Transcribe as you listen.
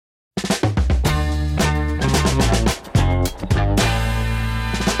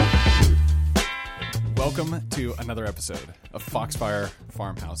Welcome to another episode of Foxfire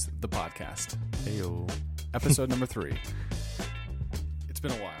Farmhouse, the podcast. Heyo. Episode number 3. It's been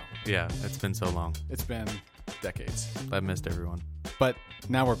a while. Yeah, it's been so long. It's been decades. I've missed everyone. But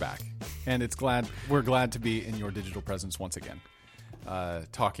now we're back. And we're glad to be in your digital presence once again.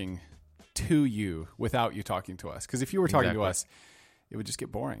 Talking to you without you talking to us. Because if you were talking to us, it would just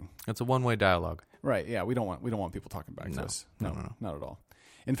get boring. It's a one-way dialogue. Right, yeah. We don't want people talking back to us. No, not at all.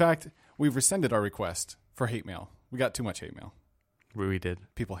 In fact, we've rescinded our request for hate mail. We got too much hate mail. We did.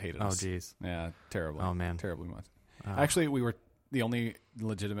 People hated Oh, us. geez. Yeah, terribly. Oh, man. Terribly much. Actually, we were the only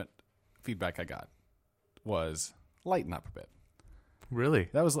legitimate feedback I got was lighten up a bit. Really?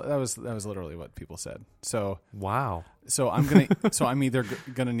 That was literally what people said. So Wow. I'm either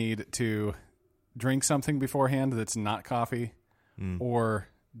gonna need to drink something beforehand that's not coffee, or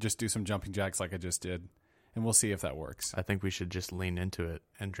just do some jumping jacks like I just did, and we'll see if that works. I think we should just lean into it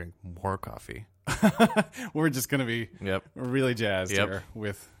and drink more coffee. We're just gonna be Yep. really jazzed here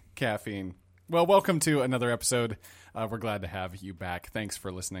with caffeine. Well, welcome to another episode. We're glad to have you back. Thanks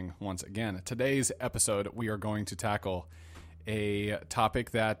for listening once again. Today's episode, we are going to tackle a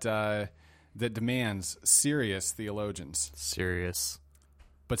topic that demands serious theologians. Serious.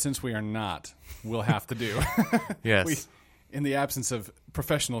 But since we are not, we'll have to do. Yes. In the absence of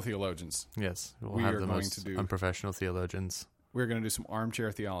professional theologians, Yes. We'll we have are the going most to do- unprofessional theologians. we're going to do some armchair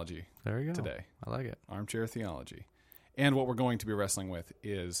theology There we go. today. I like it. Armchair theology. And what we're going to be wrestling with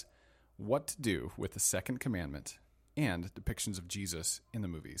is what to do with the second commandment and depictions of Jesus in the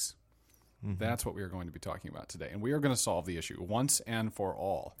movies. That's what we are going to be talking about today. And we are going to solve the issue once and for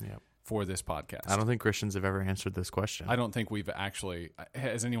all Yep. for this podcast. I don't think Christians have ever answered this question. I don't think we've actually...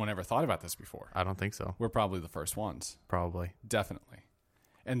 Has anyone ever thought about this before? I don't think so. We're probably the first ones. Probably. Definitely.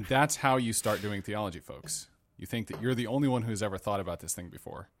 And that's how you start doing theology, folks. You think that you're the only one who's ever thought about this thing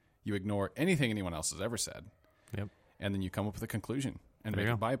before. You ignore anything anyone else has ever said. Yep. And then you come up with a conclusion and There make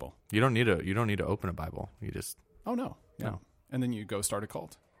you a go. Bible. You don't need to open a Bible. You just Oh, no. Yeah. No. And then you go start a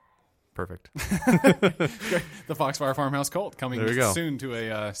cult. perfect. The Foxfire Farmhouse cult coming There we go. soon to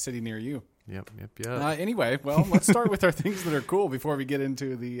a city near you. Yep. Anyway, well, let's start with our things that are cool before we get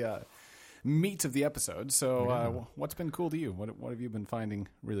into the meat of the episode. So what's been cool to you? What have you been finding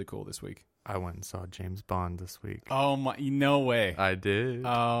really cool this week? I went and saw James Bond this week. Oh, my. No way. I did.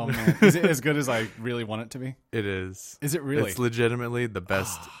 Oh, man. Is it as good as I really want it to be? It is. Is it really? It's legitimately the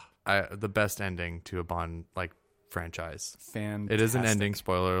best. The best ending to a Bond franchise. Fantastic. It is an ending.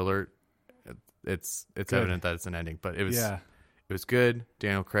 Spoiler alert. It's Good. evident that it's an ending, but it was Yeah. it was good.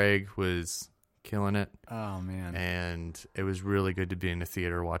 Daniel Craig was killing it, Oh, man. and it was really good to be in a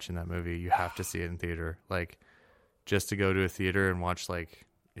theater watching that movie. You have to see it in theater, just to go to a theater and watch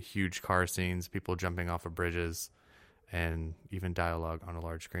huge car scenes, people jumping off of bridges, and even dialogue on a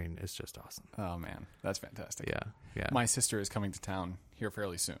large screen is just awesome. Oh, man. That's fantastic. Yeah. My sister is coming to town here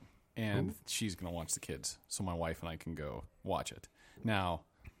fairly soon, and she's going to watch the kids, so my wife and I can go watch it. Now,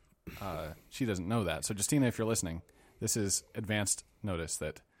 she doesn't know that. So, Justina, if you're listening, this is advanced notice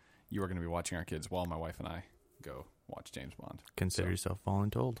that you are going to be watching our kids while my wife and I go watch James Bond. Consider yourself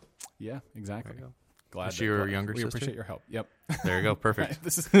voluntold. Yeah, exactly. There you go. Glad Is she your younger we sister? appreciate your help. Yep. There you go. Perfect.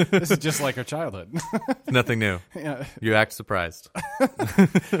 This is just like our childhood. Nothing new. Yeah, You act surprised.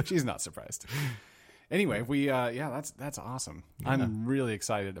 she's not surprised. Anyway, that's awesome. Yeah. I'm really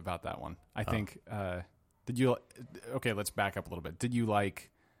excited about that one. I think. Okay, let's back up a little bit. Did you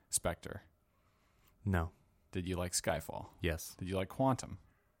like Spectre? No. Did you like Skyfall? Yes. Did you like Quantum?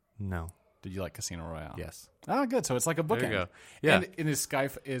 No. Did you like Casino Royale? Yes. Oh, good. So it's like a bookend. There you go. Yeah.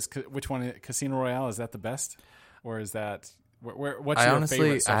 And which one? Casino Royale, is that the best, or is that what's I your honestly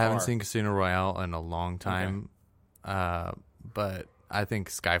favorite so I haven't far? seen Casino Royale in a long time, but I think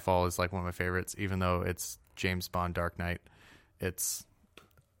Skyfall is one of my favorites. Even though it's James Bond Dark Knight,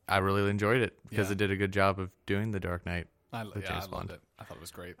 I really enjoyed it because Yeah. it did a good job of doing the Dark Knight. I with loved James Bond. it. I thought it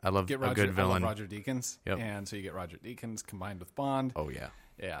was great. I love a good villain. I love Roger Deakins. Yep. And so you get Roger Deakins combined with Bond. Oh yeah.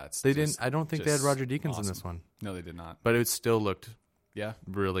 Yeah, it's They just- didn't. I don't think they had just Roger Deakins awesome. in this one, No, they did not. but it still looked Yeah,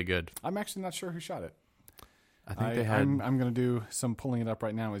 really good. I'm actually not sure who shot it. I think they had. I'm going to do some pulling it up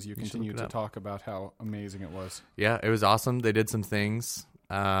right now as you should continue look it to up. talk about how amazing it was. Yeah, it was awesome. They did some things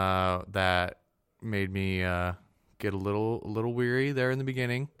that made me get a little weary there in the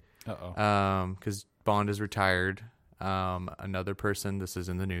beginning. Because Bond is retired. Another person, this is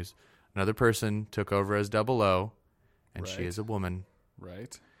in the news, another person took over as 00, and she Right. is a woman.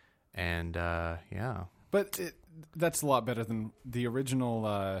 Right. And yeah, But that's a lot better than the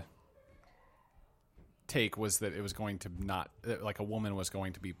original take was that it was going to not, like a woman was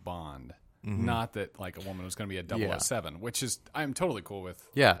going to be Bond. Not that like a woman was going to be a 007, which is I'm totally cool with.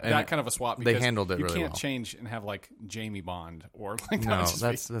 Yeah, that kind of a swap. They handled it you really can't well. change and have like Jamie Bond or like No, just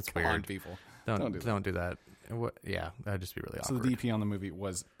that's come on, weird. people. Don't do that. Yeah, that'd just be really awkward. So the DP on the movie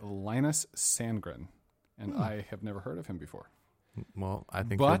was Linus Sandgren, and I have never heard of him before. Well, I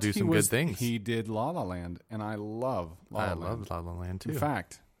think he'll do some good things. He did La La Land, and I love La La Land. I love La La Land too. In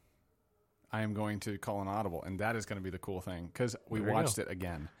fact, I am going to call an audible, and that is going to be the cool thing because we watched it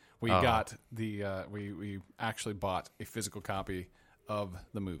again. We got the we actually bought a physical copy of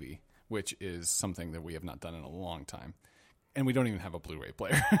the movie, which is something that we have not done in a long time. And we don't even have a Blu-ray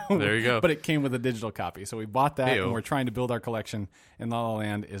player. There you go. But it came with a digital copy. So we bought that, Hey-o. and we're trying to build our collection. And La La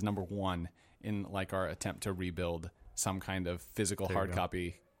Land is number one in like our attempt to rebuild some kind of physical hard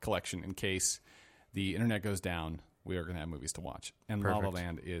copy collection in case the internet goes down. We are going to have movies to watch. And Perfect. La La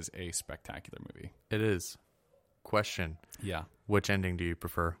Land is a spectacular movie. It is. Question. Yeah. Which ending do you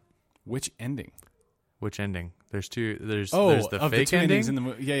prefer? Which ending? Which ending? There's two. The's the of fake the two ending endings in the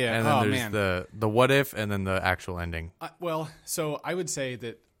movie. Yeah. and then Oh, there's man. the what if, and then the actual ending. Well, so I would say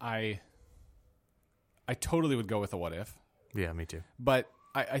that I totally would go with the what if. Yeah, me too. But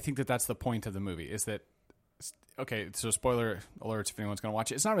I think that that's the point of the movie is that, okay, so spoiler alerts if anyone's going to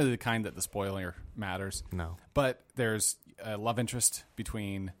watch it. It's not really the kind that the spoiler matters. No. But there's a love interest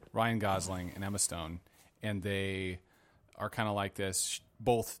between Ryan Gosling and Emma Stone, and they are kind of like this,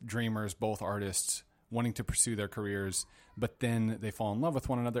 both dreamers, both artists, wanting to pursue their careers, but then they fall in love with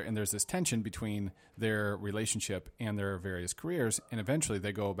one another, and there's this tension between their relationship and their various careers, and eventually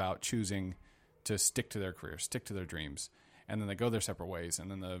they go about choosing to stick to their careers, stick to their dreams, and then they go their separate ways, and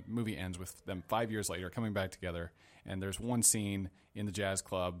then the movie ends with them 5 years later coming back together, and there's one scene in the jazz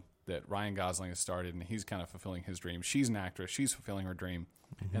club that Ryan Gosling has started, and he's kind of fulfilling his dream. She's an actress. She's fulfilling her dream,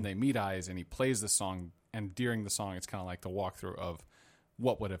 and they meet eyes, and he plays the song, and during the song, it's kind of like the walkthrough of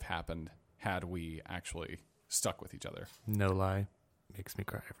what would have happened had we actually stuck with each other. No lie. Makes me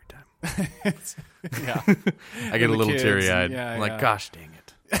cry every time. Yeah. I get a little teary-eyed. Yeah, I'm like, gosh dang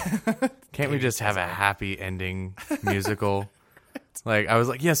it. Can't we just have a happy ending musical? Like, I was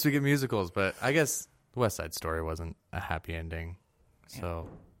like, yes, we get musicals, but I guess West Side Story wasn't a happy ending. So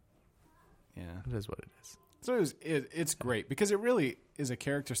Yeah. it is what it is. So it's great because it really is a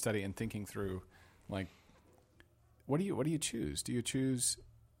character study and thinking through, like, what do you choose? Do you choose,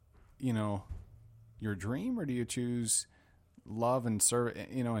 your dream, or do you choose love and serve,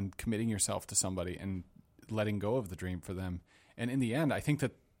 and committing yourself to somebody and letting go of the dream for them? And in the end, I think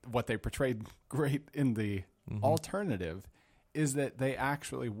that what they portrayed great in the alternative is that they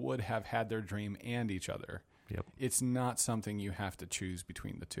actually would have had their dream and each other. Yep. It's not something you have to choose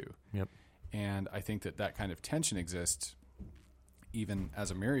between the two. Yep. And I think that kind of tension exists even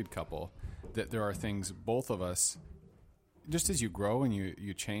as a married couple, that there are things both of us, just as you grow and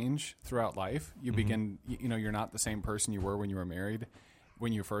you change throughout life, you begin, you're not the same person you were when you were married,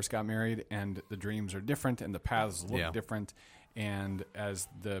 when you first got married, and the dreams are different and the paths look different. And as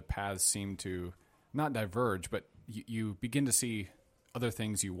the paths seem to not diverge, but you begin to see other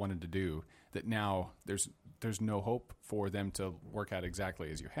things you wanted to do that now there's no hope for them to work out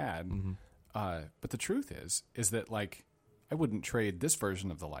exactly as you had. But the truth is that, like, I wouldn't trade this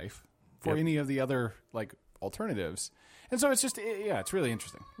version of the life for any of the other, like, alternatives. And so it's just, it's really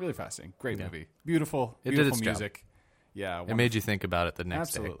interesting, really fascinating. Great movie. Beautiful It did its music. job. Yeah. It made you think about it the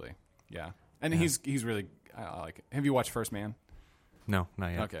next day. Absolutely. Yeah. And he's really, I like it. Have you watched First Man? No, not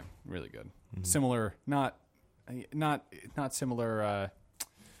yet. Okay. Really good. Similar, not similar,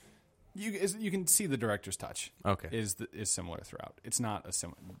 you can see the director's touch. Okay. Is similar throughout. It's not a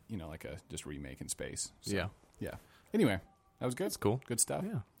similar, like a just remake in space. So, Yeah. yeah. Anyway, that was good. That's cool. Good stuff.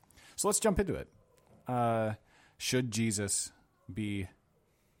 Yeah. So let's jump into it. Should Jesus be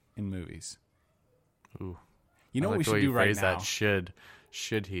in movies? Ooh. You know I what we like the should way do you right phrase now? that.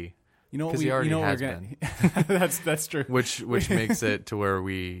 Should he? You know what 'Cause we he already we're has gonna, that's true. Which makes it to where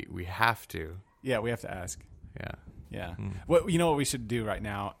we have to. Yeah, we have to ask. Yeah. Yeah. What we should do right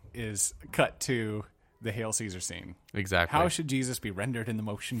now is cut to the Hail Caesar scene. Exactly. How should Jesus be rendered in the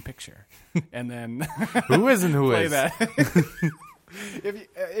motion picture? And then who is and who play is? that.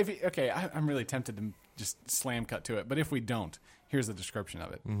 Okay, I'm really tempted to just slam cut to it, but if we don't, here's the description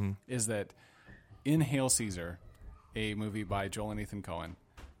of it: is that in Hail Caesar, a movie by Joel and Ethan Coen,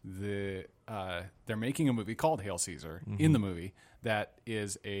 they're making a movie called Hail Caesar. In the movie, that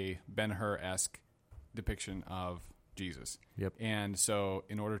is a Ben-Hur-esque depiction of Jesus. Yep. And so,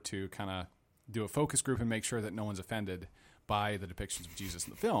 in order to kind of do a focus group and make sure that no one's offended by the depictions of Jesus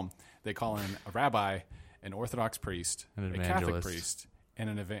in the film, they call in a rabbi, an Orthodox priest, An a Catholic evangelist. priest, and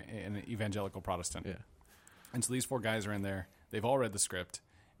an evangelical Protestant. Yeah. And so these four guys are in there. They've all read the script,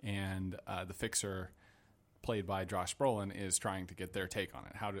 and the fixer, played by Josh Brolin, is trying to get their take on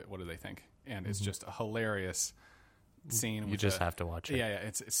it. What do they think? And it's just a hilarious scene. You just have to watch it. Yeah,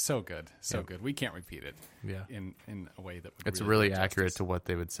 it's so good, good. We can't repeat it. Yeah, in a way that would it's really accurate to what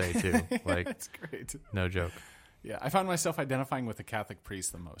they would say too. Like, it's great. No joke. Yeah, I found myself identifying with the Catholic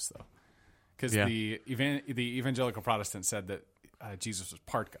priest the most, though, because the evangelical Protestant said that Jesus was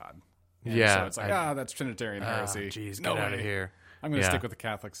part God. And so it's like, that's Trinitarian heresy. Jeez, get out of here. I'm going to stick with the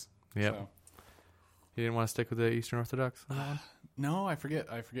Catholics. Yep. So. You didn't want to stick with the Eastern Orthodox on that one? No, I forget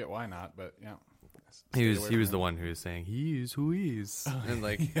why not, but yeah. He was the one who was saying he is who he is, and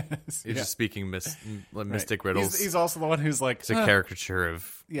like he's just speaking mystic riddles. He's also the one who's like it's a caricature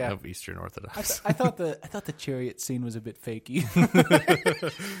of Eastern Orthodox. I thought the chariot scene was a bit fakey.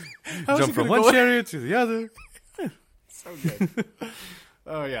 Jump from one chariot to the other. So good.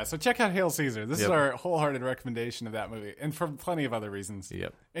 Oh yeah, so check out Hail Caesar. This is our wholehearted recommendation of that movie, and for plenty of other reasons.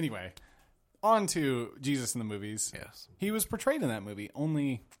 Yep. Anyway, on to Jesus in the movies. Yes, he was portrayed in that movie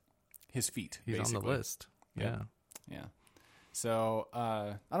only. His feet. He's basically on the list. Yeah. So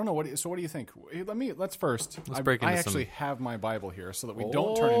I don't know. What do you think? Let's first. Let's break into I actually have my Bible here so that we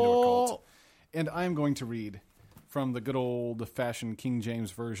don't turn into a cult. And I'm going to read from the good old-fashioned King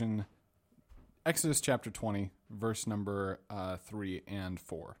James Version, Exodus chapter 20, verse number 3 and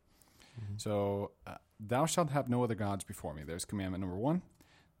 4. Mm-hmm. So, thou shalt have no other gods before me. There's commandment number 1.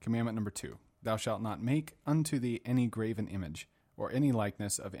 Commandment number 2. Thou shalt not make unto thee any graven image, or any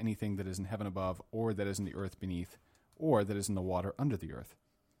likeness of anything that is in heaven above, or that is in the earth beneath, or that is in the water under the earth.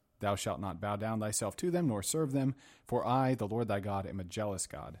 Thou shalt not bow down thyself to them, nor serve them, for I, the Lord thy God, am a jealous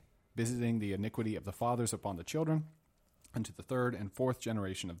God, visiting the iniquity of the fathers upon the children, unto the 3rd and 4th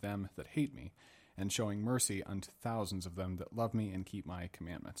generation of them that hate me, and showing mercy unto thousands of them that love me and keep my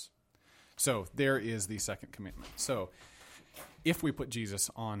commandments. So there is the second commandment. So if we put Jesus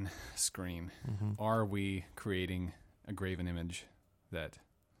on screen, are we creating a graven image that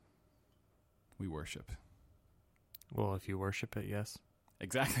we worship? Well, if you worship it, yes.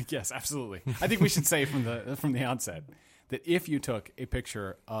 Exactly. Yes, absolutely. I think we should say from the outset that if you took a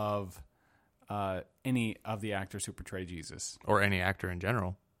picture of any of the actors who portray Jesus, or any actor in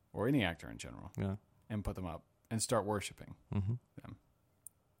general, and put them up and start worshiping them,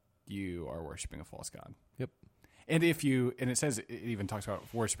 you are worshiping a false god. Yep. And it says, it even talks about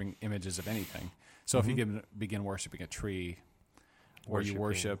worshiping images of anything. So if you begin worshiping a tree, or you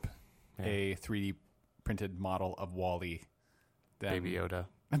worship a 3D printed model of Wall-E, then Baby Yoda.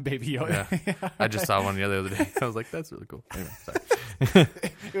 Baby Yoda. Yeah. I just saw one the other day. I was like, that's really cool. Anyway, sorry.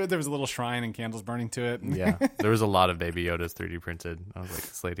 There was a little shrine and candles burning to it. Yeah, there was a lot of Baby Yodas 3D printed. I was like,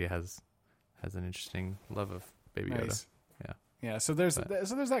 this lady has an interesting love of Baby Yoda. Yeah. So there's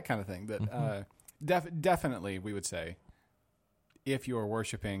that kind of thing that definitely we would say, if you are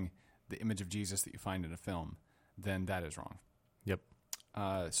worshiping the image of Jesus that you find in a film, then that is wrong. Yep.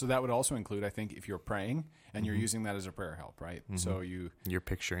 So that would also include, I think, if you're praying and you're using that as a prayer help, right? So you're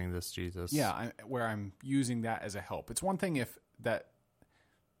picturing this Jesus. Yeah, where I'm using that as a help. It's one thing if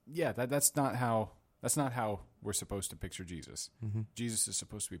that's not how we're supposed to picture Jesus. Jesus is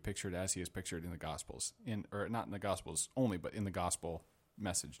supposed to be pictured as he is pictured in the Gospels, or not in the Gospels only, but in the Gospel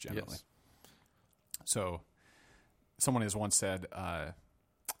message generally. Yes. So someone has once said, I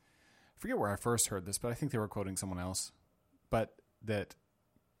forget where I first heard this, but I think they were quoting someone else, but that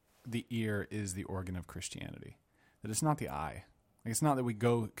the ear is the organ of Christianity. That it's not the eye. Like, it's not that we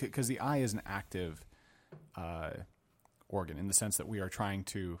go, because the eye is an active organ in the sense that we are trying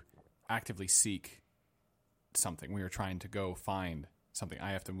to actively seek something. We are trying to go find something.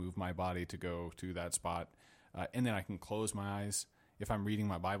 I have to move my body to go to that spot, and then I can close my eyes. If I'm reading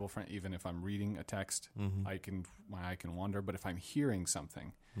my Bible, even if I'm reading a text, my eye can wander. But if I'm hearing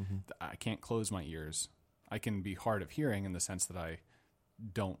something, I can't close my ears. I can be hard of hearing in the sense that I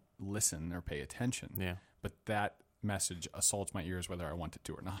don't listen or pay attention. Yeah. But that message assaults my ears whether I want it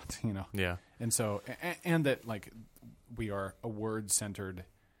to or not, Yeah. And so, and that, like, we are a word-centered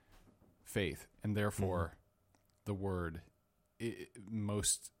faith, and therefore the word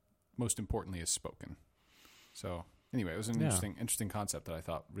most importantly is spoken. So anyway, it was an interesting concept that I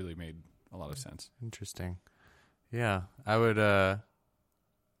thought really made a lot of sense. Interesting. Yeah. I would, I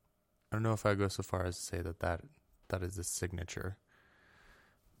don't know if I go so far as to say that is a signature,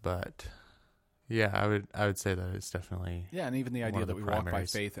 but yeah, I would say that it's definitely and even the idea that we walk by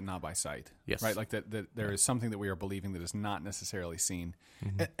faith and not by sight. Yes, right. Like that there is something that we are believing that is not necessarily seen,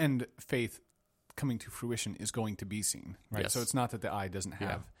 and faith coming to fruition is going to be seen. Right. Yes. So it's not that the eye doesn't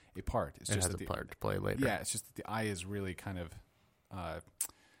have a part. It has a part to play later. Yeah. It's just that the eye is really kind of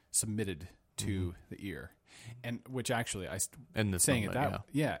submitted to the ear, and which actually in this saying moment,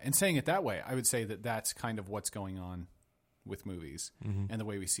 it that and saying it that way, I would say that that's kind of what's going on with movies and the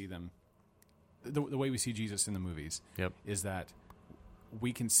way we see them, the way we see Jesus in the movies. Is that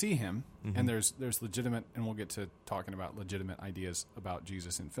we can see him, and there's legitimate, and we'll get to talking about legitimate ideas about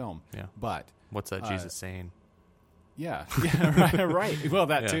Jesus in film. Yeah, but what's that Jesus saying? Yeah, right. Well,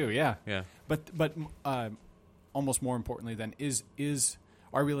 that too. Yeah. But almost more importantly, then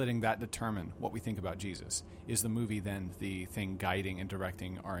are we letting that determine what we think about Jesus? Is the movie then the thing guiding and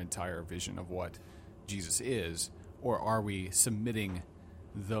directing our entire vision of what Jesus is, or are we submitting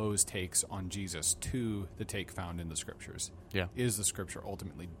those takes on Jesus to the take found in the Scriptures? Yeah. Is the Scripture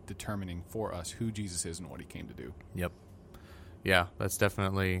ultimately determining for us who Jesus is and what he came to do? Yep. Yeah, that's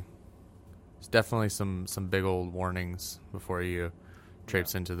definitely some big old warnings before you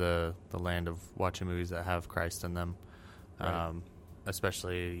traipse into the land of watching movies that have Christ in them. Right.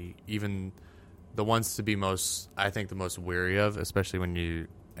 Especially even the ones to be most weary of, especially when you,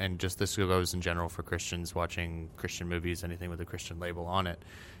 and just this goes in general for Christians watching Christian movies, anything with a Christian label on it,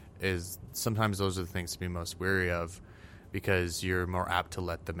 is sometimes those are the things to be most weary of, because you're more apt to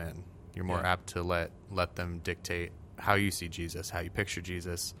let them in. You're more apt to let them dictate how you see Jesus, how you picture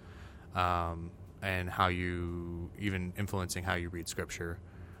Jesus, and how you even influencing how you read Scripture.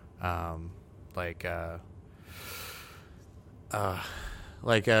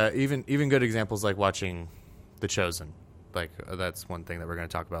 Even good examples like watching The Chosen. That's one thing that we're going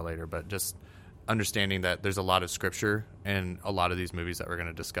to talk about later, but just understanding that there's a lot of Scripture in a lot of these movies that we're going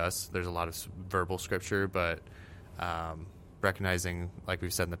to discuss. There's a lot of verbal Scripture, but recognizing, like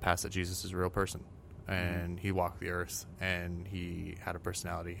we've said in the past, that Jesus is a real person, and he walked the earth, and he had a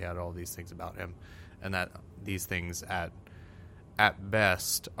personality. He had all these things about him, and that these things at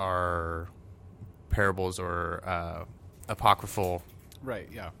best are parables or apocryphal, right?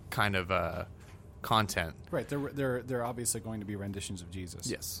 Yeah, kind of content. Right. They're obviously going to be renditions of Jesus.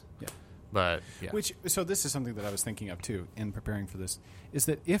 Yes. Yeah. But so this is something that I was thinking of too in preparing for this, is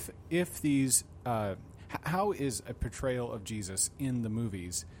that if these how is a portrayal of Jesus in the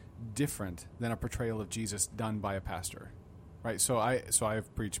movies different than a portrayal of Jesus done by a pastor, right? So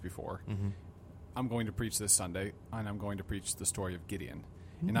I've preached before. I'm going to preach this Sunday, and I'm going to preach the story of Gideon,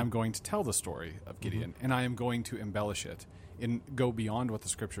 and I'm going to tell the story of Gideon, and I am going to embellish it and go beyond what the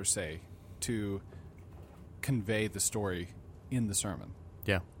Scriptures say to convey the story in the sermon.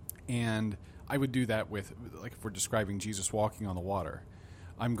 Yeah. And I would do that with, like, if we're describing Jesus walking on the water,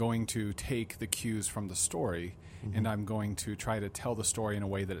 I'm going to take the cues from the story, and I'm going to try to tell the story in a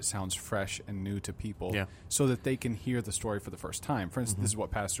way that it sounds fresh and new to people, so that they can hear the story for the first time. For instance, this is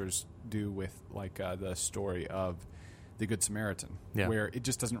what pastors do with, like, the story of the Good Samaritan, where it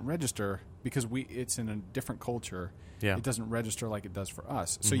just doesn't register because it's in a different culture. It doesn't register like it does for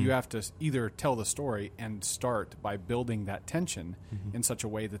us. So you have to either tell the story and start by building that tension in such a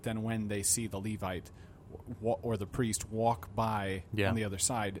way that then when they see the Levite or the priest walk by on the other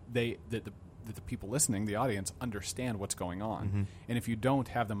side, that the people listening, the audience, understand what's going on. And if you don't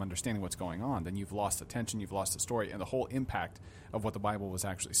have them understanding what's going on, then you've lost the tension, you've lost the story, and the whole impact of what the Bible was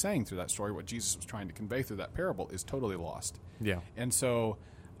actually saying through that story, what Jesus was trying to convey through that parable, is totally lost. Yeah. And so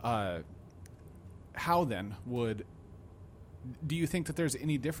how then do you think that there's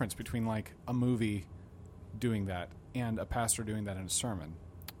any difference between, like, a movie doing that and a pastor doing that in a sermon?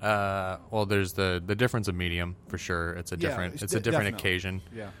 Well, there's the difference of medium for sure. It's a different occasion.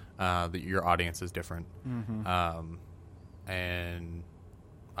 Yeah. That your audience is different. And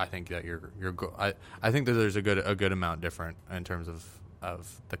I think that I think that there's a good amount different in terms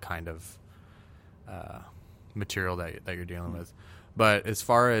of the kind of material that you're dealing with. But as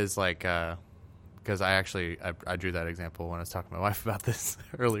far as, like, because I drew that example when I was talking to my wife about this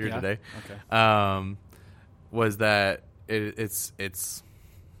earlier today. Okay. Was that it's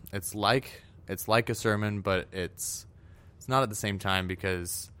like a sermon, but it's not at the same time,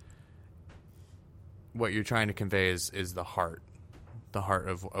 because what you're trying to convey is the heart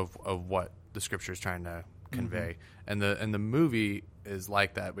of what the Scripture is trying to convey, and the movie is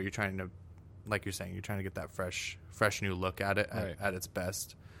like that, but you're trying to, like you're saying, you're trying to get that fresh new look at it at its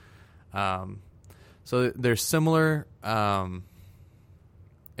best. So they're similar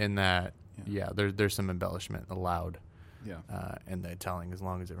in that there's some embellishment allowed. In the telling, as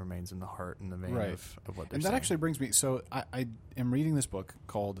long as it remains in the heart and the vein of what they're saying. And that actually brings me, so I am reading this book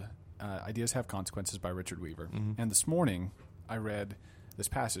called Ideas Have Consequences by Richard Weaver. And this morning I read this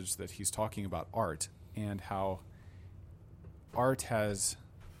passage that he's talking about art and how art has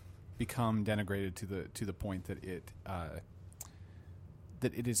become denigrated to the point that it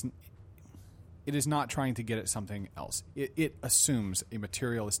is not trying to get at something else. It assumes a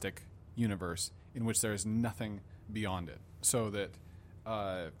materialistic, universe in which there is nothing beyond it, so that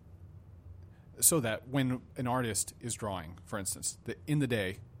when an artist is drawing, for instance, back in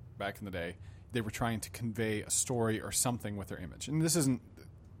the day, they were trying to convey a story or something with their image. And this isn't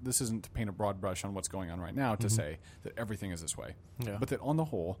to paint a broad brush on what's going on right now to say that everything is this way, but that on the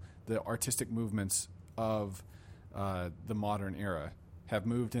whole, the artistic movements of the modern era have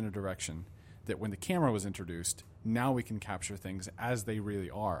moved in a direction that when the camera was introduced, now we can capture things as they really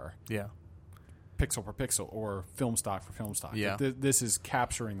are. Yeah. Pixel per pixel, or film stock for film stock. Yeah. This is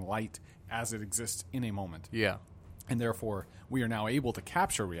capturing light as it exists in a moment. Yeah. And therefore, we are now able to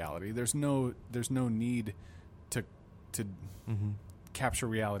capture reality. There's no need to capture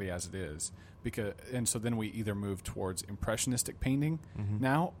reality as it is, and so then we either move towards impressionistic painting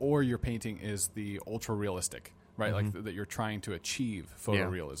now, or your painting is the ultra realistic, right? Like that you're trying to achieve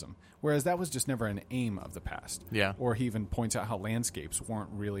photorealism. Whereas that was just never an aim of the past. Yeah. Or he even points out how landscapes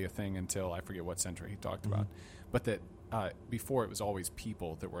weren't really a thing until I forget what century he talked about, but that. Before it was always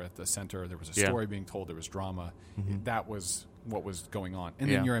people that were at the center. There was a story being told. There was drama. That was what was going on. And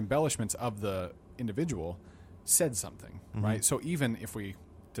then your embellishments of the individual said something, right? So even if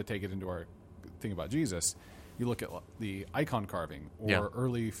to take it into our thing about Jesus, you look at the icon carving or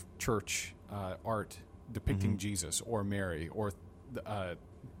early church art depicting Jesus or Mary or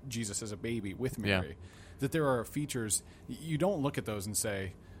Jesus as a baby with Mary, that there are features. You don't look at those and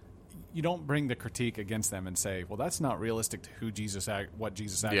say, you don't bring the critique against them and say, well, that's not realistic to what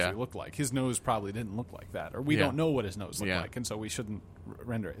Jesus actually looked like. His nose probably didn't look like that, or we don't know what his nose looked like, and so we shouldn't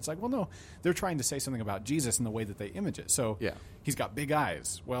render it. It's like, well, no, they're trying to say something about Jesus in the way that they image it. So he's got big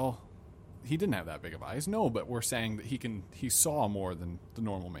eyes. Well, he didn't have that big of eyes. No, but we're saying that he saw more than the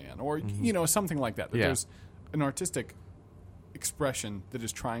normal man, or something like that. There's an artistic expression that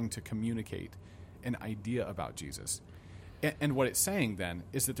is trying to communicate an idea about Jesus. And what it's saying then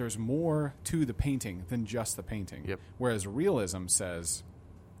is that there's more to the painting than just the painting. Yep. Whereas realism says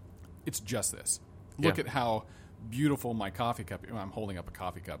it's just this. Look at how beautiful my coffee cup. I'm holding up a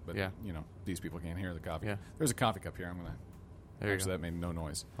coffee cup, but these people can't hear the coffee. Yeah. There's a coffee cup here. I'm gonna. There you go. That made no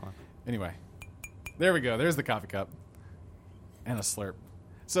noise. Anyway, there we go. There's the coffee cup and a slurp.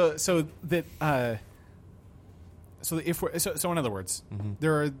 So that in other words,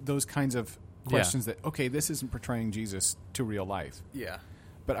 there are those kinds of questions that, okay, this isn't portraying Jesus to real life. Yeah.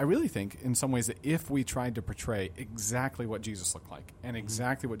 But I really think in some ways that if we tried to portray exactly what Jesus looked like and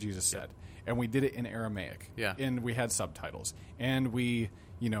exactly what Jesus said, and we did it in Aramaic, and we had subtitles, and we,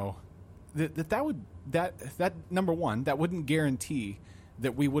 that number one, that wouldn't guarantee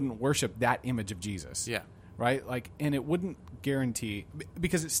that we wouldn't worship that image of Jesus. Yeah. Right? And it wouldn't guarantee,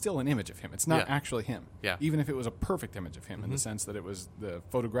 because it's still an image of him. It's not actually him. Yeah. Even if it was a perfect image of him in the sense that it was the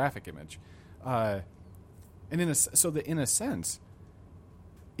photographic image. And in a sense,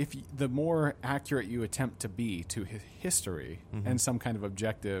 the more accurate you attempt to be to history and some kind of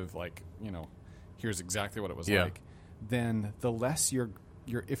objective, here's exactly what it was like, then the less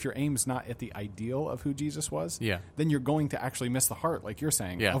if your aim's not at the ideal of who Jesus was, then you're going to actually miss the heart, like you're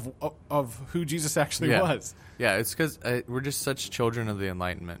saying, of who Jesus actually was. Yeah, it's because we're just such children of the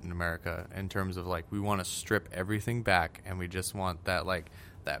Enlightenment in America in terms of we want to strip everything back, and we just want that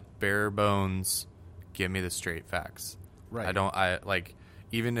that bare bones, give me the straight facts. Right.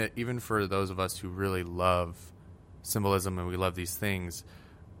 Even for those of us who really love symbolism and we love these things,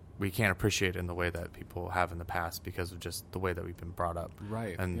 we can't appreciate it in the way that people have in the past because of just the way that we've been brought up,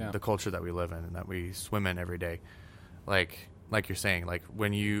 right? And the culture that we live in and that we swim in every day. Like you're saying,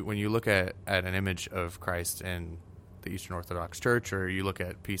 when you look at an image of Christ in the Eastern Orthodox Church, or you look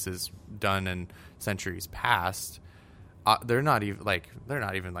at pieces done in centuries past, they're not even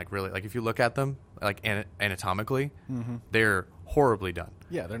really, if you look at them anatomically, they're horribly done.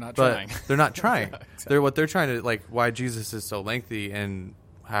 Yeah, they're not but trying. They're not trying. Exactly. What they're trying to why Jesus is so lengthy and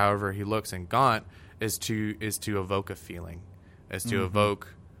however he looks and gaunt is to evoke a feeling, is to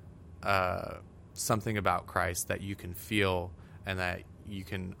evoke something about Christ that you can feel and that you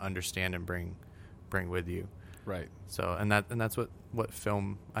can understand and bring with you. Right. So and that's what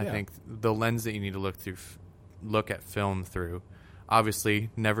film, I think, the lens that you need to look at film through. Obviously,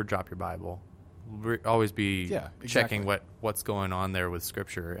 never drop your Bible. Always be checking what's going on there with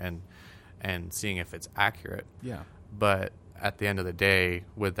Scripture and seeing if it's accurate. Yeah. But at the end of the day,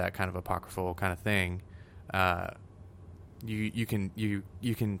 with that kind of apocryphal kind of thing, you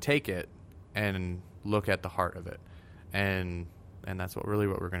can take it and look at the heart of it, and that's what we're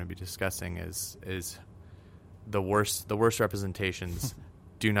going to be discussing is the worst representations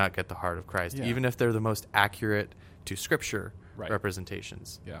do not get the heart of Christ, even if they're the most accurate to Scripture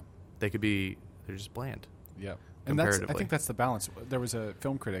representations. Yeah, they're just bland. Yeah, And I think that's the balance. There was a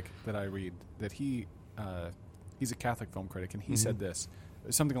film critic that I read that he's a Catholic film critic, and he said this,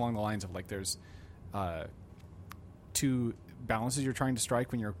 something along the lines of like there's two balances you're trying to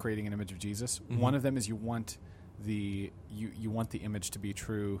strike when you're creating an image of Jesus. One of them is you want the image to be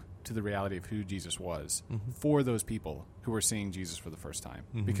true to the reality of who Jesus was for those people who are seeing Jesus for the first time.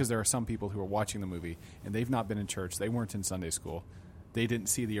 Because there are some people who are watching the movie and they've not been in church, they weren't in Sunday school, they didn't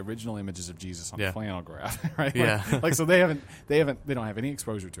see the original images of Jesus on flannel graph, right? Yeah. Like so they don't have any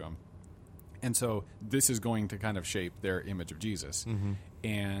exposure to him. And so this is going to kind of shape their image of Jesus.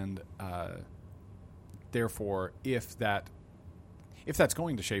 And therefore, if that's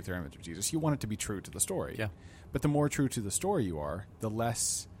going to shape their image of Jesus, you want it to be true to the story. Yeah. But the more true to the story you are, the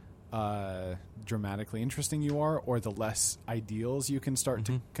less dramatically interesting you are, or the less ideals you can start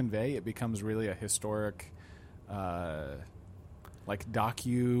to convey. It becomes really a historic, like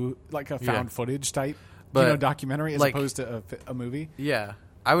a found footage type, documentary as opposed to a movie. Yeah,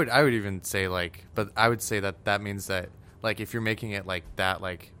 I would even say but I would say that means that if you're making it like that,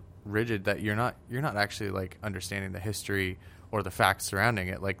 rigid, that you're not actually understanding the history or the facts surrounding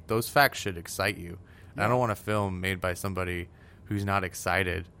it. Those facts should excite you. And I don't want a film made by somebody who's not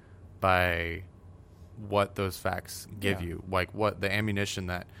excited by what those facts give you, what the ammunition,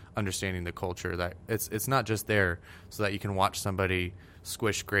 that understanding the culture, that it's not just there so that you can watch somebody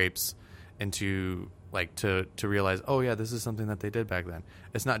squish grapes into to realize, oh yeah, this is something that they did back then.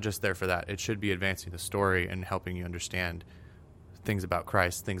 It's not just there for that. It should be advancing the story and helping you understand things about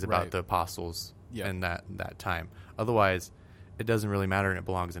Christ, things about the apostles in that time. Otherwise, it doesn't really matter, and it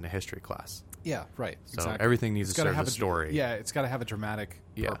belongs in a history class. Yeah, right. So exactly. Everything needs to serve a story. It's got to have a dramatic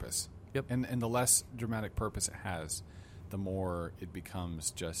purpose. Yep. And the less dramatic purpose it has, the more it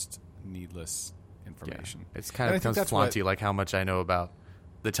becomes just needless information. Yeah. It's kind of becomes flaunty, like how much I know about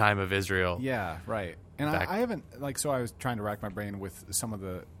the time of Israel. Yeah, right. And I haven't, so I was trying to rack my brain with some of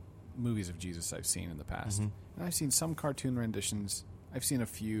the movies of Jesus I've seen in the past. And I've seen some cartoon renditions. I've seen a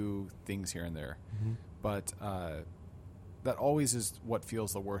few things here and there. But that always is what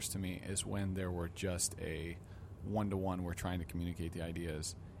feels the worst to me, is when there were just a one-to-one, we're trying to communicate the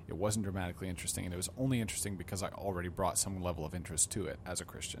ideas. It wasn't dramatically interesting, and it was only interesting because I already brought some level of interest to it as a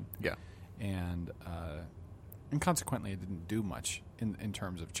Christian. Yeah. And consequently, it didn't do much in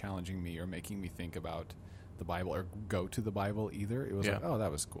terms of challenging me or making me think about the Bible or go to the Bible either. It was like, oh,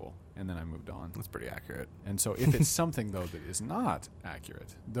 that was cool. And then I moved on. That's pretty accurate. And so if it's something, though, that is not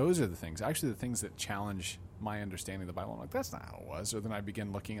accurate, those are the things that challenge my understanding of the Bible. I'm like, that's not how it was. Or then I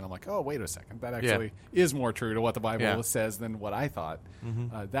begin looking and I'm like, oh, wait a second. That actually is more true to what the Bible says than what I thought.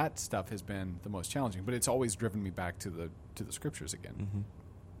 That stuff has been the most challenging. But it's always driven me back to the Scriptures again.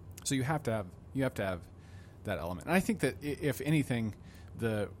 So you have to have that element. And I think that if anything,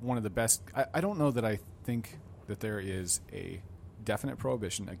 one of the best, I don't know that I think that there is a definite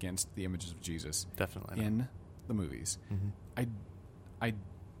prohibition against the images of Jesus in the movies. I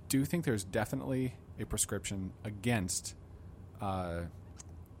do think there's definitely a prescription against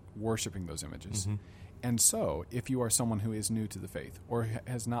worshiping those images. And so if you are someone who is new to the faith or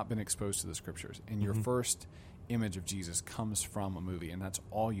has not been exposed to the Scriptures, and your first image of Jesus comes from a movie and that's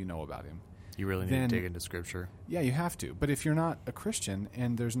all you know about him, you really need to dig into Scripture. Yeah, you have to. But if you're not a Christian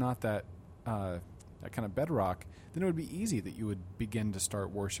and there's not that kind of bedrock, then it would be easy that you would begin to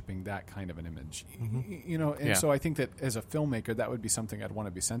start worshiping that kind of an image. So I think that as a filmmaker, that would be something I'd want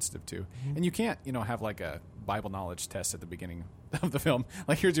to be sensitive to. And you can't, have like a Bible knowledge test at the beginning of the film.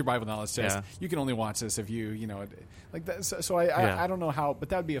 Like, here's your Bible knowledge test. Yeah. You can only watch this if you like that. So I don't know how, but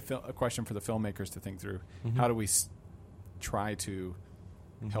that would be a question for the filmmakers to think through. How do we try to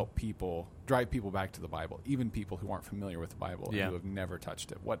help drive people back to the Bible, even people who aren't familiar with the Bible and who have never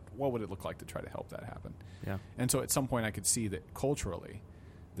touched it? What would it look like to try to help that happen? Yeah. And so at some point I could see that culturally,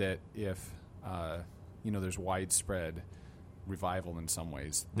 that if there's widespread revival in some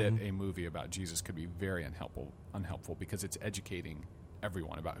ways, that a movie about Jesus could be very unhelpful because it's educating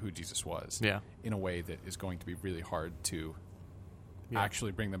everyone about who Jesus was in a way that is going to be really hard to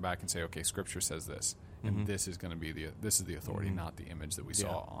actually bring them back and say, okay, Scripture says this. And this is going to be the authority, not the image that we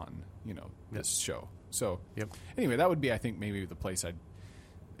saw on this show. So anyway, that would be, I think, maybe the place that'd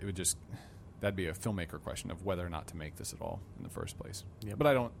be a filmmaker question of whether or not to make this at all in the first place. Yep. But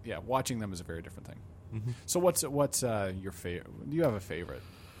I don't. Yeah, watching them is a very different thing. So what's your favorite? Do you have a favorite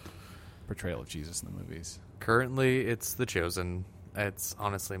portrayal of Jesus in the movies? Currently, it's The Chosen. It's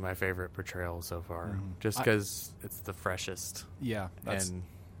honestly my favorite portrayal so far, just because it's the freshest. Yeah, and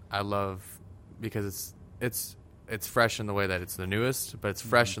I love. Because it's fresh in the way that it's the newest, but it's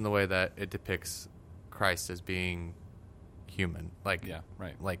fresh in the way that it depicts Christ as being human. Like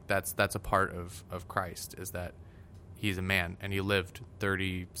that's a part of Christ, is that he's a man, and he lived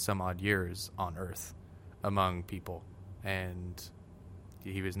 30 some odd years on Earth among people, and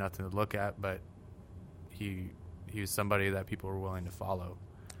he was nothing to look at, but he was somebody that people were willing to follow.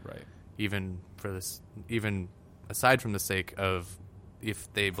 Right. Even aside from the sake of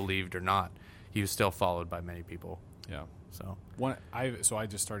if they believed or not, he was still followed by many people. Yeah. So I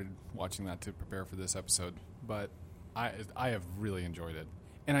just started watching that to prepare for this episode, but I have really enjoyed it.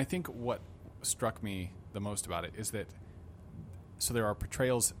 And I think what struck me the most about it is that so there are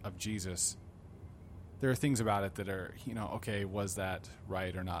portrayals of Jesus. There are things about it that are, okay, was that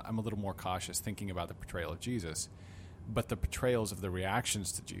right or not? I'm a little more cautious thinking about the portrayal of Jesus, but the portrayals of the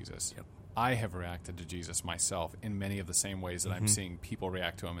reactions to Jesus. Yep. I have reacted to Jesus myself in many of the same ways that I'm seeing people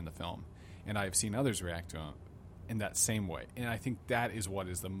react to him in the film, and I've seen others react to him in that same way. And I think that is what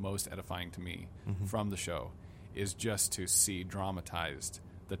is the most edifying to me from the show, is just to see dramatized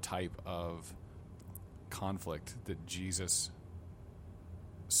the type of conflict that Jesus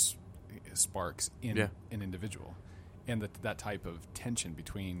sparks in an individual, and that type of tension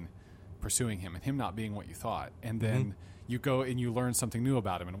between pursuing him and him not being what you thought, and then you go and you learn something new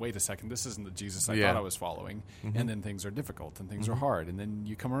about him, and wait a second, this isn't the Jesus I thought I was following, and then things are difficult and things are hard, and then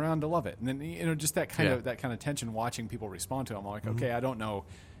you come around to love it, and then just that kind of tension, watching people respond to him. I'm like, okay, I don't know,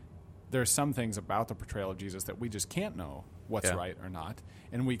 there's some things about the portrayal of Jesus that we just can't know what's right or not,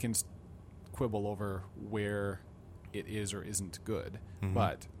 and we can quibble over where it is or isn't good,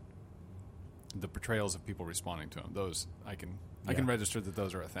 but the portrayals of people responding to him, those I can register that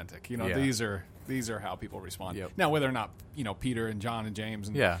those are authentic. These are how people respond. Yep. Now, whether or not Peter and John and James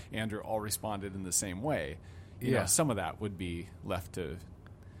and Andrew all responded in the same way, some of that would be left to.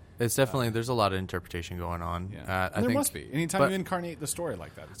 It's definitely there's a lot of interpretation going on. Yeah. I think, must be. Anytime you incarnate the story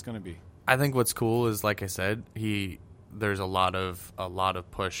like that, it's going to be. I think what's cool is, like I said, there's a lot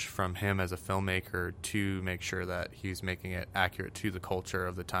of push from him as a filmmaker to make sure that he's making it accurate to the culture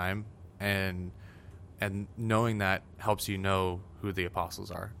of the time, and knowing that helps you know who the apostles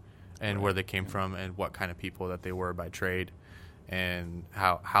are and where they came from and what kind of people that they were by trade, and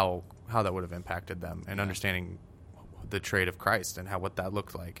how that would have impacted them, and understanding the trade of Christ and what that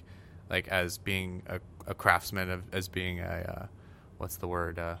looked like as being a craftsman, as being a what's the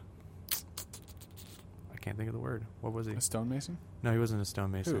word? I can't think of the word. What was he? A stonemason? No, he wasn't a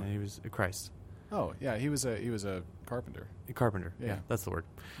stonemason. Who? He was a Christ. Oh yeah, he was a carpenter. A carpenter. Yeah, that's the word.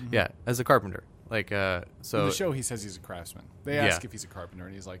 Mm-hmm. Yeah, as a carpenter. So in the show, he says he's a craftsman. They ask if he's a carpenter,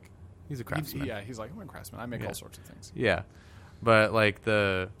 and he's like, he's a craftsman. He's like, I'm a craftsman. I make all sorts of things. Yeah, but I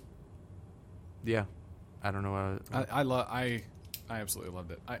don't know. I absolutely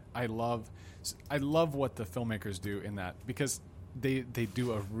loved it. I love what the filmmakers do in that, because they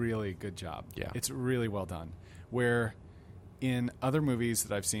do a really good job. Yeah, it's really well done. Where in other movies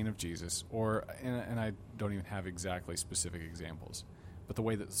that I've seen of Jesus, and I don't even have exactly specific examples, but the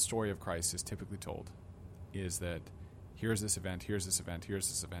way that the story of Christ is typically told is that here's this event, here's this event, here's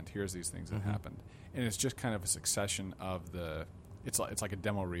this event, here's these things that happened, and it's just kind of a succession of it's like a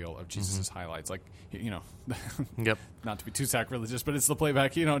demo reel of Jesus' highlights, like not to be too sacrilegious, but it's the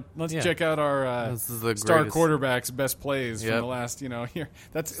playback. Let's check out our star quarterback's best plays from the last year.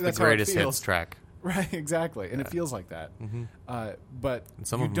 That's the greatest hits track. Right, exactly, and it feels like that. But and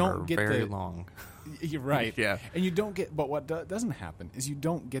some of them are very long. You're right. Yeah, and you don't get. But what doesn't happen is you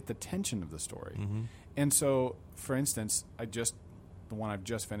don't get the tension of the story. And so, for instance, the one I've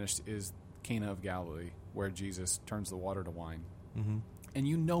just finished is Cana of Galilee, where Jesus turns the water to wine, and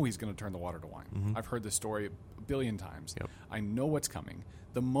he's going to turn the water to wine. I've heard this story a billion times. Yep. I know what's coming.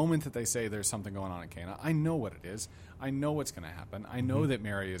 The moment that they say there's something going on in Cana, I know what it is. I know what's going to happen. I know that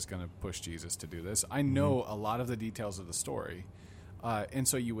Mary is going to push Jesus to do this. I know a lot of the details of the story. And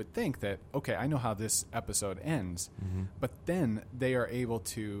so you would think that, okay, I know how this episode ends, but then they are able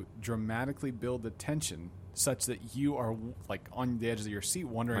to dramatically build the tension such that you are like on the edge of your seat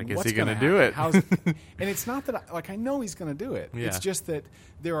wondering what's going to do it. And it's not that I know he's going to do it. Yeah. It's just that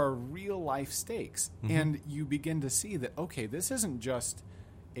there are real life stakes, and you begin to see that, okay, this isn't just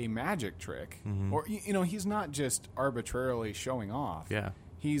a magic trick, or he's not just arbitrarily showing off. Yeah,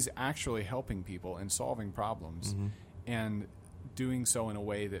 he's actually helping people and solving problems, and doing so in a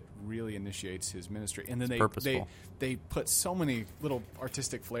way that really initiates his ministry. And then they put so many little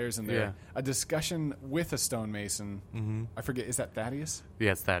artistic flares in there. Yeah. A discussion with a stonemason. I forget, is that Thaddeus?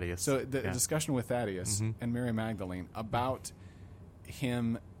 Yeah, it's Thaddeus. So the discussion with Thaddeus and Mary Magdalene about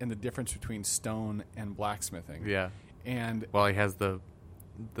him and the difference between stone and blacksmithing. Yeah. And he has the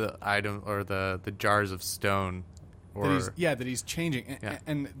item or the jars of stone. That he's changing,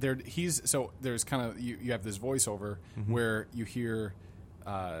 and there's kind of you have this voiceover where you hear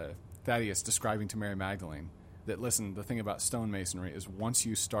Thaddeus describing to Mary Magdalene that, listen, the thing about stonemasonry is once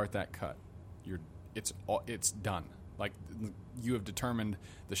you start that cut, it's done. Like, you have determined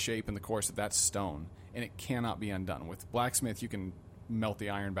the shape and the course of that stone, and it cannot be undone. With blacksmith, you can melt the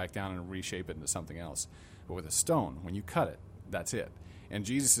iron back down and reshape it into something else. But with a stone, when you cut it, that's it. And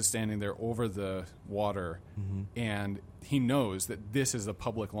Jesus is standing there over the water, and he knows that this is the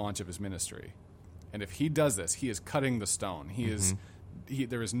public launch of his ministry. And if he does this, he is cutting the stone.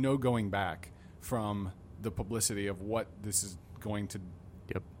 There is no going back from the publicity of what this is going to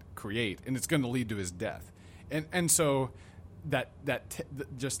create, and it's going to lead to his death. And so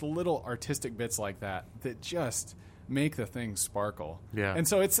just little artistic bits like that just make the thing sparkle. Yeah. And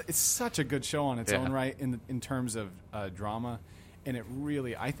so it's such a good show on its own right in terms of drama, and it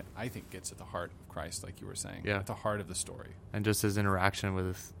really I think gets at the heart of Christ, like you were saying, at the heart of the story. And just his interaction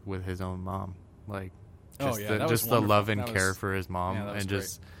with his own mom, like just the love and care for his mom, and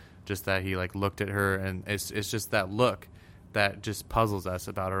great. just that he like looked at her, and it's just that look that just puzzles us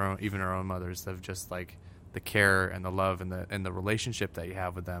about our own mothers, of just like the care and the love and the relationship that you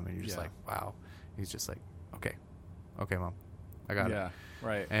have with them, and you're just like, wow. He's just like, okay, Mom, I got it. Yeah,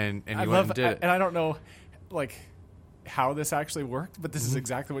 right. And he went and did it. And I don't know, like, how this actually worked, but this is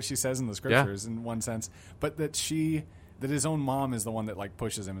exactly what she says in the scriptures in one sense. But that his own mom is the one that like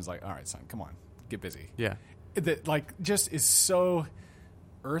pushes him, is like, all right, son, come on, get busy. Yeah. That like just is so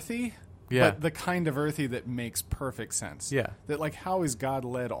earthy. Yeah. But the kind of earthy that makes perfect sense. Yeah. That, like, how has God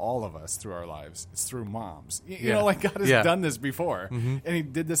led all of us through our lives? It's through moms. You know, like, God has done this before. And he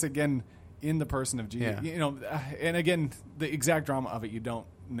did this again in the person of Jesus. Yeah. You know, and again, the exact drama of it you don't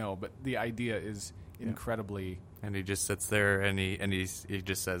know, but the idea is incredibly... And he just sits there, and he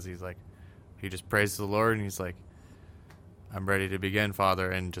just says, he's like, he just prays to the Lord, and he's like, I'm ready to begin,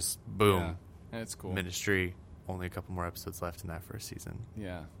 Father, and just boom. Yeah. It's cool. Ministry. Only a couple more episodes left in that first season.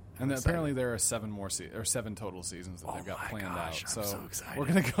 Yeah. And apparently there are 7 total seasons that they've got planned out. I'm so excited. We're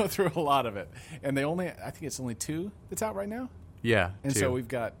going to go through a lot of it. And I think it's only 2 that's out right now. Yeah. And 2. so we've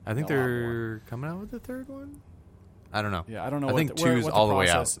got I think they're coming out with the third one. I don't know. Yeah, I don't know. I think 2 is all the way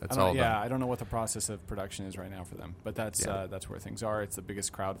out. It's all done. Yeah, I don't know what the process of production is right now for them. But that's where things are. It's the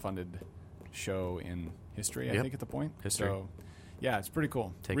biggest crowdfunded show in history, I think, at the point. History. So, yeah, it's pretty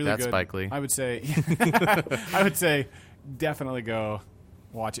cool. Take really that, good. Spike Lee. I would say definitely go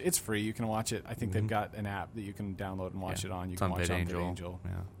watch it. It's free. You can watch it. I think they've got an app that you can download and watch it on. You can watch it on VidAngel.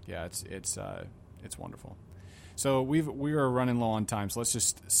 Yeah, it's wonderful. So we are running low on time, so let's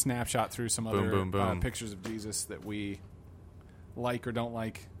just snapshot through some other pictures of Jesus that we like or don't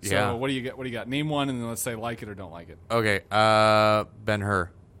like. So what do you got? Name one, and then let's say like it or don't like it. Okay, Ben-Hur.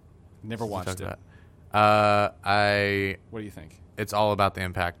 Never watched it. What do you think? It's all about the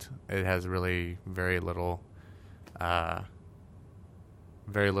impact. It has really very little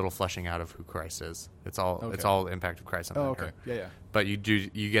fleshing out of who Christ is. It's all the impact of Christ on Ben-Hur. Yeah. But you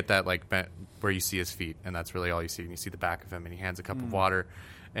get that like where you see his feet, and that's really all you see. And you see the back of him, and he hands a cup of water,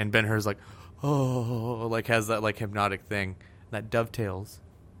 and Ben-Hur's like, oh, like has that like hypnotic thing that dovetails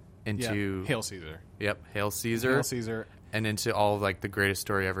into Hail Caesar. Yep, Hail Caesar, and into all of, like the greatest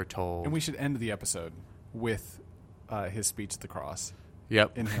story ever told. And we should end the episode with his speech at the cross.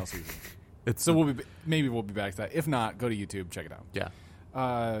 Yep, in Hail Caesar. So we'll be back to that. If not, go to YouTube, check it out.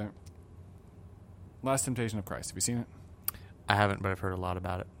 Yeah. Last Temptation of Christ. Have you seen it? I haven't, but I've heard a lot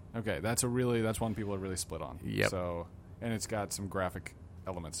about it. Okay, that's one people are really split on. Yep. So, and it's got some graphic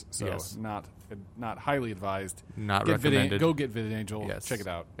elements. So not highly advised. Not recommended. Go get VidAngel. Yes. Check it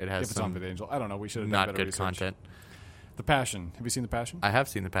out. It has if it's on VidAngel. I don't know. We should have done not better good research. content. The Passion. Have you seen The Passion? I have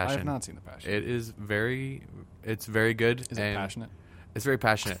seen The Passion. I have not seen The Passion. It's very good. Is it passionate? It's very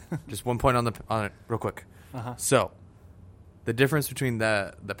passionate. Just one point on it real quick. So, the difference between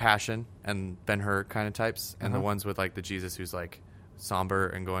the Passion and Ben-Hur kind of types and the ones with like the Jesus who's like somber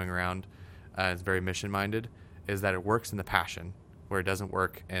and going around, is very mission minded, is that it works in the Passion where it doesn't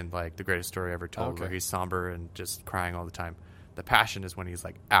work in like the greatest story ever told, where he's somber and just crying all the time. The Passion is when he's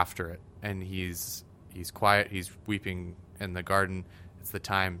like after it, and he's quiet, he's weeping in the garden. It's the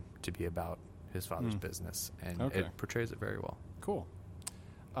time to be about his Father's business, and it portrays it very well. Cool.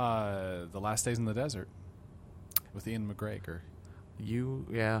 The Last Days in the Desert with Ian McGregor.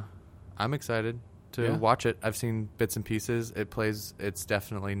 I'm excited to watch it. I've seen bits and pieces. It's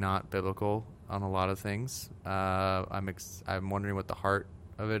definitely not biblical on a lot of things. I'm wondering what the heart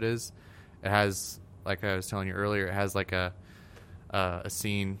of it is. It has, like I was telling you earlier, it has like a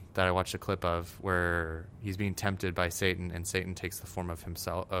scene that I watched a clip of where he's being tempted by Satan, and Satan takes the form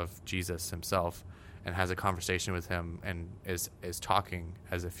of Jesus himself, and has a conversation with him, and is talking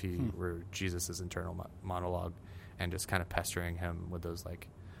as if he were Jesus' internal monologue, and just kind of pestering him with those like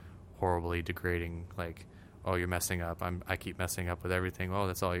horribly degrading, like, oh, you're messing up. I keep messing up with everything. Oh,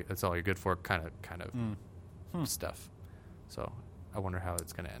 that's all you're good for. Kind of stuff. So I wonder how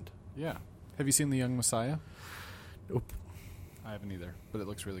it's going to end. Yeah. Have you seen The Young Messiah? Nope. I haven't either, but it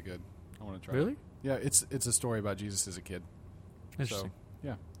looks really good. I want to try. Really? It. Yeah, it's a story about Jesus as a kid. Interesting.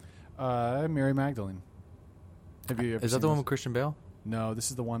 So, yeah. Mary Magdalene. Have you ever Is that seen the one this? with Christian Bale? No, this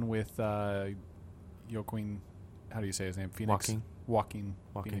is the one with Joaquin. How do you say his name? Phoenix. Joaquin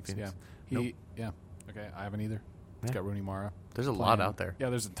Phoenix. Phoenix. Yeah. Nope. Yeah. Okay, I haven't either. It's Yeah. got Rooney Mara. There's a lot out there. Yeah,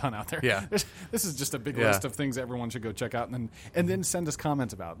 there's a ton out there. Yeah. This is just a big Yeah. list of things everyone should go check out, and then send us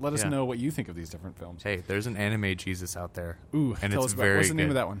comments about. Let us Yeah. know what you think of these different films. Hey, there's an anime Jesus out there. Ooh, and tell it's us about very what's the name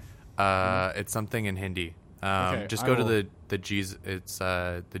good. of that one? It's something in Hindi. Okay, Just I go to will- the Jesus. It's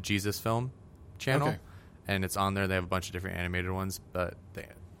the Jesus Film channel, Okay. and it's on there. They have a bunch of different animated ones, but the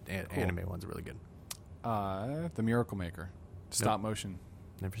Cool. anime ones are really good. The Miracle Maker, stop motion.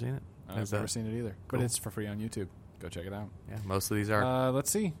 Never seen it. I've How's never that? seen it either, but Cool. it's for free on YouTube. Go check it out. Yeah, most of these are. Let's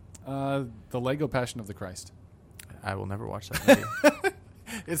see. The Lego Passion of the Christ. I will never watch that movie.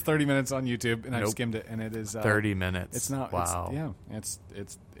 It's 30 minutes on YouTube, and I've Nope. skimmed it, and it is 30 minutes. It's not. Wow.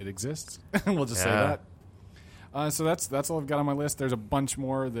 It exists. We'll just say Yeah. that. So that's all I've got on my list. There's a bunch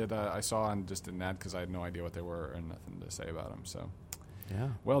more that I saw and just didn't add because I had no idea what they were and nothing to say about them. So, Yeah.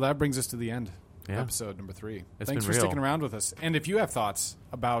 well, that brings us to the end. of Yeah. Episode number 3. It's Thanks been for real. sticking around with us. And if you have thoughts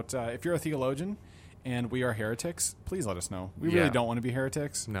about if you're a theologian and we are heretics, please let us know. We Yeah. really don't want to be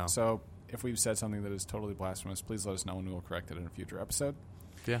heretics. No. So if we've said something that is totally blasphemous, please let us know and we will correct it in a future episode.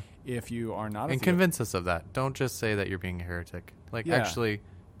 Yeah. If you are not a And convince us of that. Don't just say that you're being a heretic. Like, Yeah. actually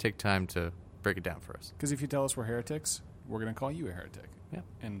take time to break it down for us. because if you tell us we're heretics, we're going to call you a heretic. Yeah.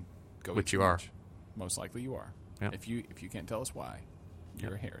 And go Which eat you your are. lunch. Most likely you are. Yep. If you can't tell us why,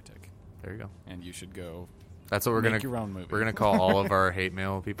 you're a heretic, There you go. and you should go That's what we're make gonna. your own movie. We're gonna call all of our hate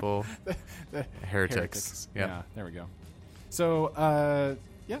mail people The heretics. Yeah. Yeah. There we go. So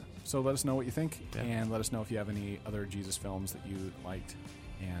so let us know what you think, Yeah. and let us know if you have any other Jesus films that you liked,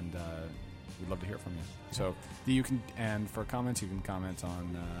 and we'd love to hear from you. So you can, and for comments, you can comment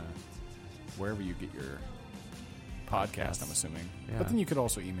on wherever you get your podcast. I'm assuming, Yeah. but then you could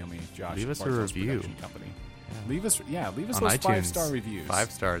also email me, Josh. Leave at us a Bartels review. Production Company. Yeah. Leave us On those iTunes, 5-star reviews.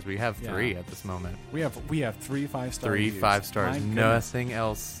 5 stars. We have 3 Yeah. at this moment. We have 3 5-star 3 reviews. 5 stars. My goodness. Nothing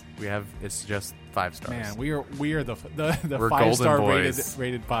else. We have. It's just 5 stars. Man, we are the We're 5-star golden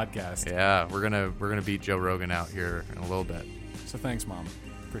rated boys. podcast. Yeah, we're gonna beat Joe Rogan out here in a little bit. So thanks, Mom.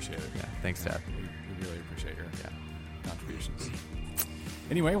 Appreciate it. Yeah, thanks, Dad. We really appreciate your contributions.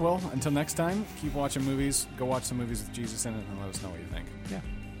 Anyway, well, until next time, keep watching movies. Go watch some movies with Jesus in it, and let us know what you think. Yeah.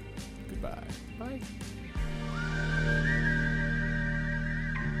 Goodbye. Bye.